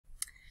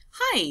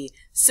Hi,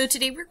 so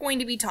today we're going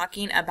to be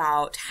talking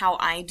about how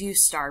I do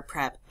STAAR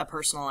Prep, a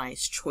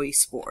personalized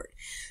choice board.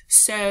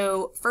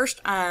 So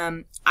first,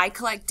 I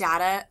collect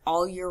data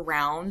all year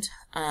round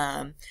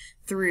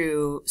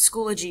through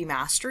Schoology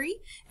Mastery,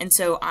 and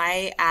so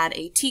I add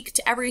a tick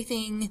to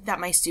everything that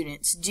my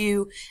students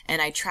do,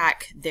 and I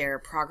track their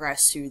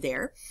progress through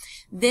there.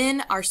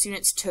 Then our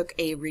students took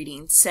a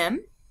reading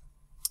sim,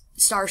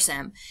 STAAR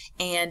Sim,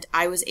 and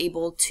I was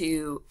able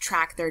to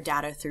track their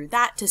data through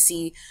that to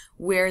see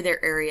where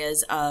their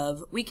areas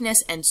of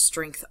weakness and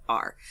strength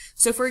are.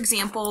 So for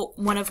example,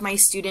 one of my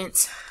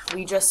students,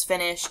 we just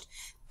finished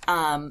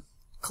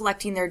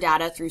collecting their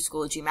data through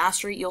Schoology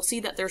Mastery. You'll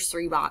see that there's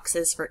 3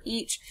 boxes for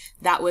each.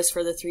 That was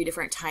for the 3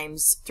 different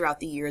times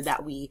throughout the year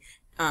that we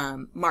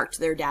marked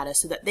their data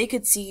so that they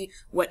could see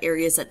what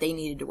areas that they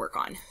needed to work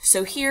on.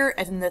 So here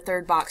in the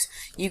 3rd box,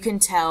 you can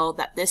tell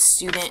that this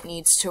student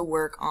needs to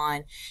work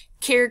on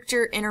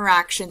character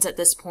interactions at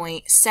this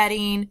point.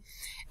 Setting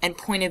and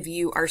point of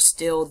view are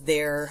still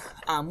their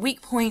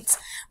weak points,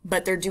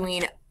 but they're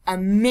doing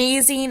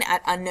amazing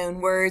at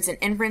unknown words and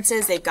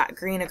inferences. They've got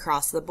green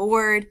across the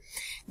board.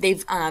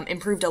 They've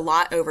improved a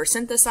lot over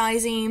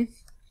synthesizing.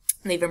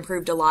 They've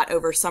improved a lot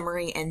over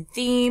summary and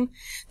theme.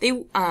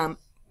 They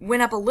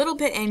went up a little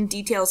bit in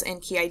details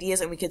and key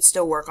ideas, and we could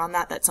still work on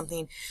that. That's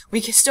something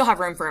we could still have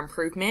room for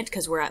improvement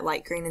because we're at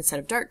light green instead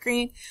of dark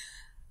green.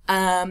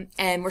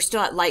 And we're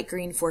still at light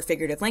green for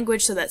figurative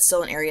language, so that's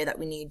still an area that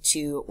we need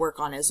to work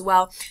on as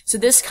well. So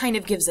this kind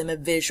of gives them a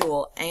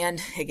visual,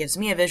 and it gives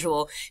me a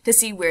visual to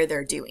see where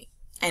they're doing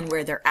and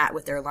where they're at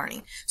with their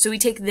learning. So we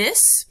take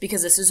this,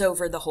 because this is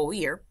over the whole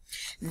year.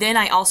 Then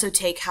I also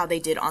take how they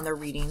did on the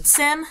reading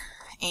sim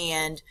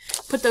and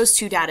put those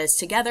 2 data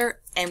together,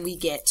 and we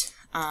get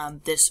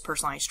this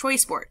personalized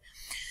choice board.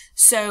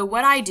 So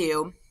what I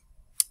do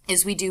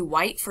is we do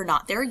white for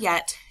not there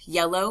yet,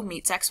 yellow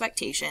meets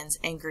expectations,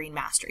 and green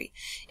mastery.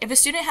 If a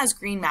student has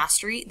green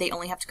mastery, they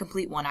only have to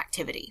complete 1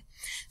 activity.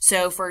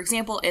 So for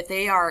example, if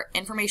they are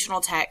informational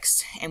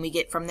text and we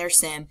get from their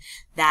sim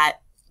that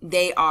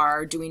they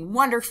are doing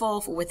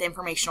wonderful with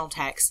informational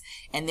text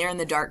and they're in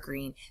the dark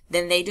green,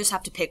 then they just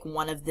have to pick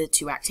one of the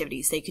 2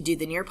 activities. They could do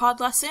the Nearpod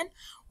lesson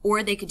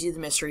or they could do the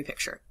mystery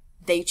picture.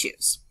 They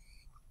choose.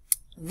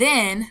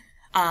 Then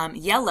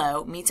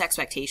yellow meets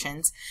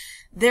expectations.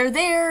 They're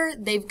there,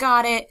 they've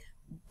got it,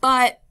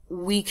 but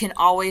we can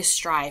always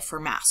strive for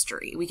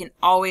mastery. We can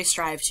always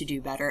strive to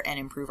do better and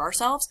improve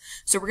ourselves.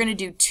 So we're going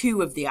to do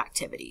 2 of the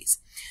activities.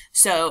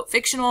 So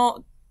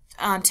fictional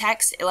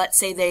text, let's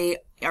say they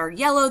are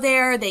yellow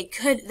there, they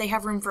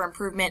have room for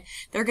improvement.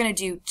 They're going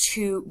to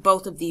do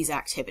both of these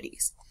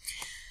activities.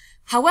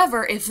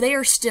 However, if they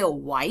are still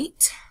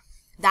white,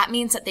 that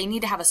means that they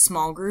need to have a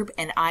small group,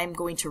 and I'm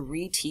going to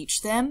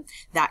reteach them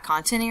that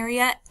content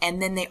area,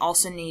 and then they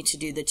also need to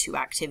do the 2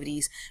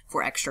 activities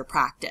for extra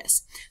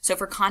practice. So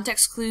for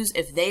context clues,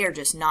 if they are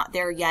just not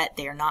there yet,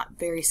 they are not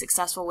very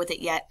successful with it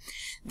yet,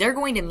 they're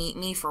going to meet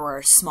me for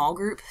a small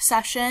group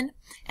session,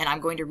 and I'm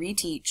going to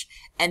reteach,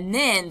 and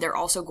then they're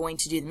also going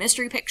to do the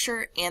mystery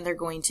picture, and they're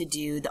going to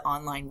do the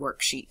online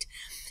worksheet,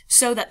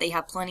 so that they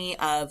have plenty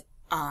of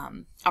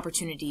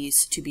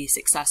opportunities to be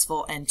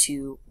successful and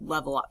to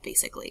level up,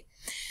 basically.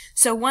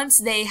 So once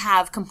they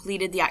have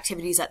completed the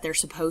activities that they're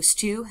supposed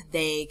to,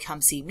 they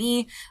come see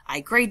me,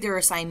 I grade their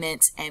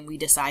assignments, and we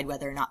decide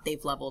whether or not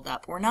they've leveled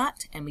up or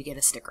not, and we get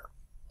a sticker.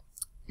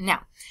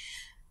 Now,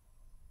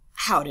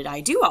 how did I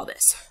do all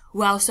this?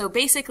 Well, so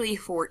basically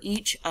for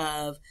each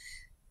of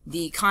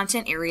the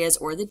content areas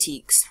or the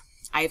TEKs,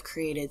 I've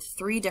created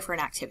 3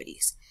 different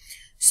activities.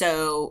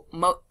 So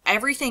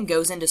everything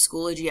goes into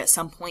Schoology at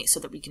some point so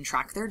that we can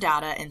track their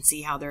data and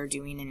see how they're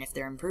doing and if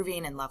they're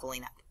improving and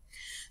leveling up.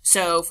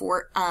 So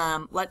for,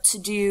 let's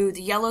do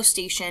the yellow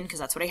station, because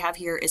that's what I have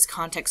here, is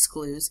context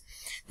clues.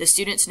 The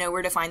students know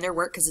where to find their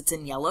work because it's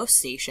in yellow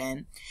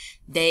station.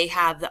 They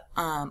have the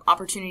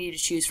opportunity to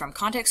choose from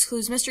context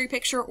clues, mystery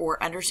picture,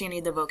 or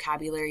understanding the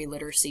vocabulary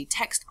literacy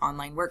text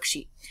online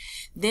worksheet.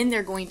 Then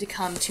they're going to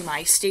come to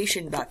my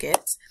station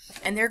buckets,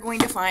 and they're going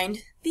to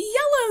find the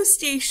yellow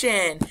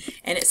station.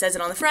 And it says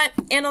it on the front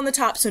and on the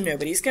top so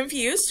nobody's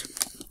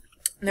confused.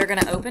 They're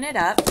going to open it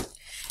up.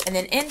 And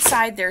then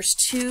inside there's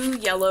 2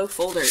 yellow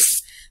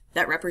folders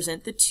that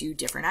represent the 2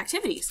 different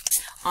activities.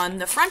 On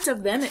the front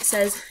of them it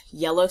says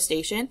yellow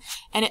station,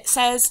 and it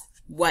says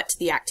what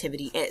the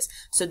activity is.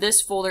 So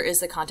this folder is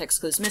the context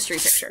clues mystery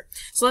picture.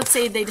 So let's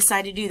say they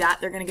decide to do that.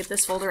 They're going to get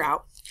this folder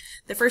out.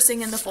 The first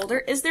thing in the folder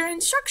is their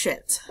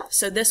instructions.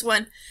 So this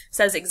one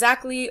says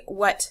exactly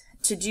what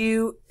to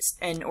do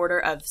in order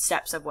of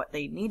steps of what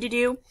they need to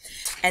do.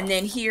 And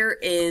then here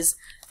is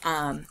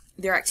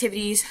their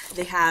activities.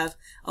 They have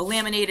a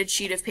laminated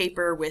sheet of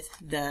paper with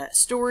the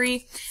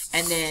story,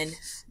 and then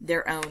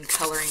their own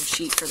coloring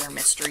sheet for their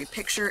mystery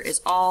picture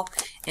is all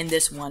in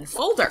this one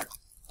folder.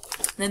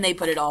 Then they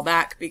put it all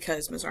back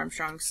because Ms.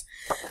 Armstrong's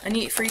a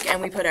neat freak,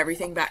 and we put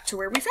everything back to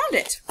where we found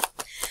it.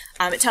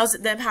 It tells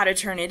them how to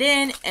turn it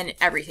in and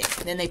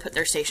everything. Then they put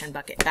their station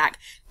bucket back,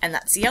 and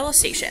that's the yellow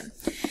station.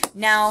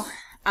 Now,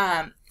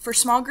 for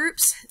small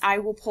groups, I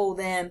will pull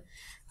them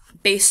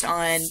based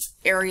on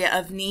area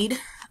of need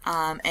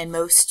and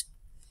most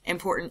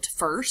important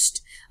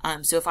first.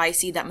 So if I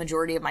see that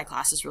majority of my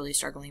class is really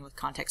struggling with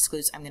context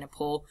clues, I'm going to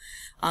pull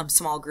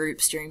small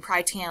groups during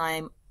pride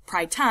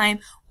time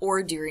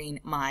or during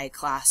my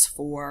class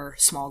for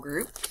small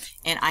group.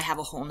 And I have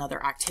a whole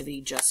nother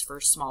activity just for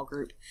small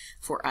group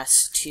for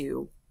us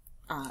to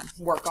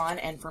work on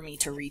and for me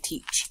to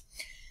reteach.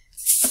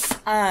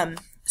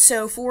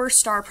 So for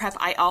STAAR Prep,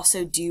 I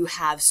also do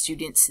have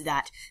students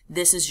that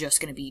this is just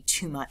going to be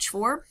too much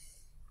for.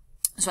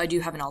 So I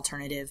do have an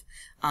alternative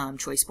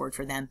choice board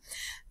for them.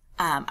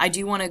 I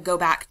do want to go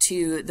back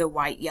to the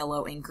white,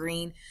 yellow, and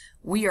green.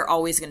 We are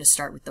always going to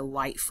start with the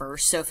white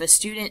first. So if a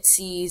student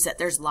sees that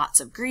there's lots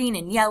of green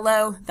and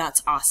yellow,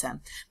 that's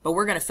awesome. But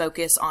we're going to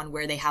focus on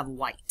where they have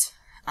white.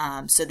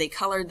 So they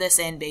colored this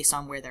in based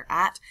on where they're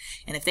at.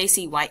 And if they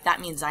see white, that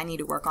means I need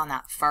to work on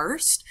that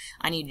first.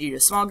 I need to do a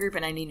small group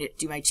and I need to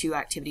do my 2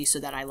 activities so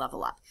that I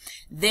level up.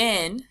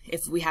 Then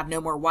if we have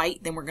no more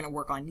white, then we're going to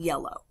work on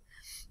yellow.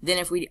 Then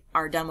if we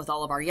are done with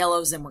all of our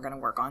yellows, then we're going to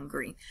work on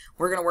green.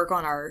 We're going to work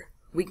on our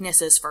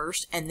weaknesses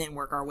first and then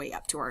work our way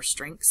up to our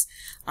strengths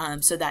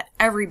so that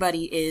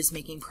everybody is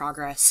making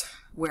progress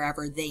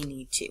wherever they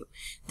need to.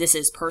 This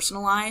is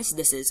personalized.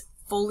 This is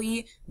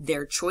fully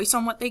their choice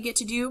on what they get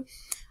to do.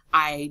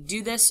 I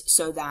do this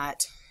so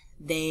that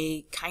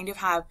they kind of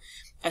have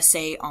a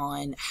say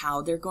on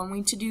how they're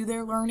going to do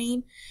their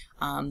learning.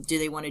 Do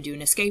they want to do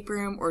an escape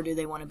room, or do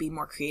they want to be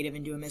more creative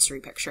and do a mystery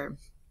picture?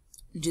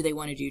 Do they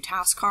want to do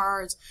task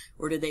cards,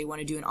 or do they want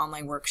to do an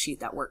online worksheet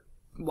that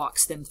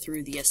walks them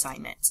through the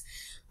assignments?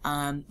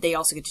 They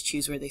also get to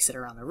choose where they sit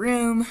around the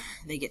room.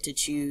 They get to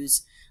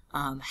choose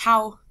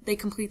how they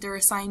complete their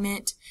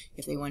assignment.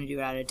 If they want to do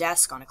it at a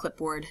desk, on a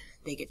clipboard,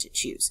 they get to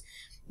choose.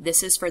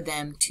 This is for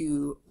them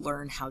to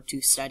learn how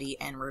to study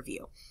and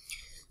review.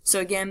 So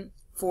again,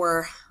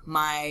 for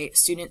my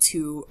students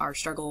who are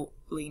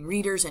struggling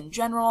readers in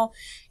general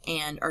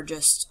and are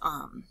just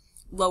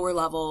lower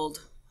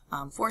leveled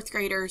 4th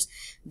graders,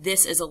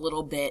 this is a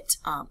little bit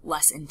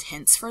less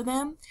intense for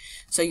them.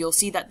 So you'll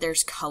see that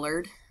there's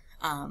colored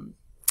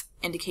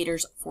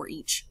indicators for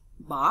each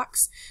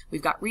box.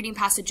 We've got reading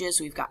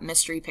passages, we've got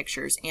mystery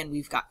pictures, and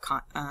we've got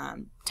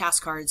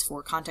task cards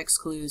for context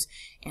clues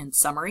and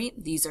summary.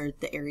 These are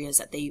the areas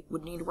that they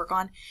would need to work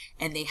on,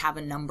 and they have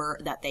a number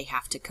that they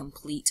have to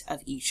complete of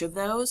each of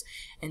those.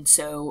 And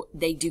so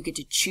they do get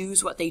to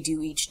choose what they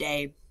do each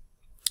day,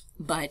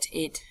 but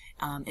it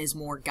is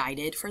more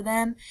guided for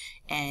them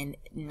and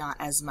not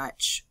as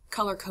much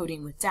color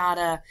coding with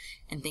data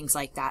and things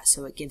like that,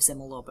 so it gives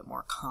them a little bit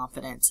more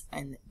confidence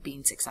in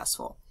being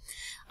successful.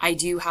 I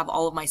do have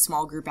all of my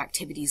small group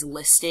activities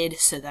listed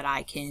so that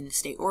I can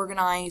stay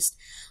organized.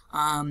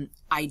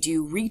 I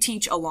do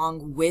reteach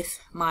along with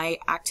my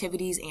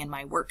activities and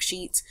my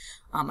worksheets.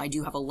 I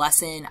do have a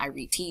lesson, I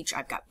reteach,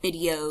 I've got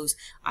videos,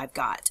 I've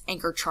got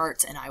anchor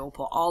charts, and I will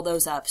pull all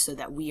those up so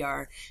that we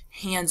are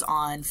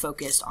hands-on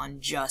focused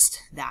on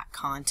just that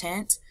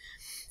content.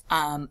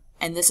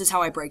 And this is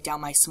how I break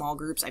down my small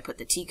groups. I put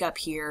the teacup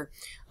here.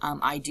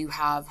 I do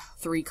have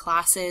 3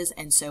 classes,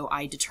 and so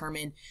I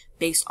determine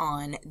based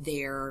on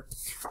their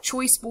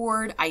choice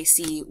board, I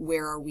see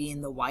where are we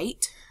in the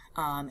white,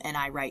 and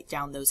I write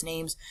down those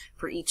names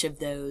for each of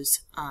those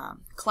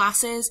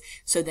classes,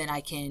 so then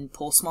I can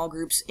pull small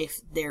groups.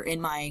 If they're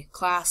in my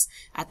class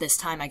at this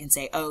time, I can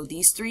say, oh,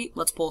 these 3,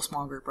 let's pull a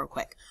small group real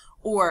quick.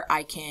 Or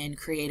I can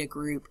create a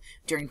group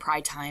during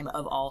pride time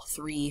of all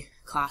 3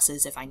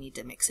 classes if I need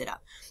to mix it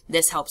up.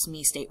 This helps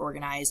me stay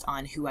organized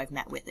on who I've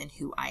met with and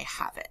who I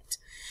haven't.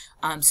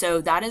 So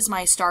that is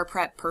my STAAR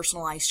Prep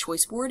personalized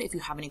choice board. If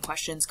you have any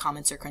questions,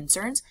 comments, or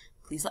concerns,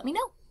 please let me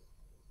know.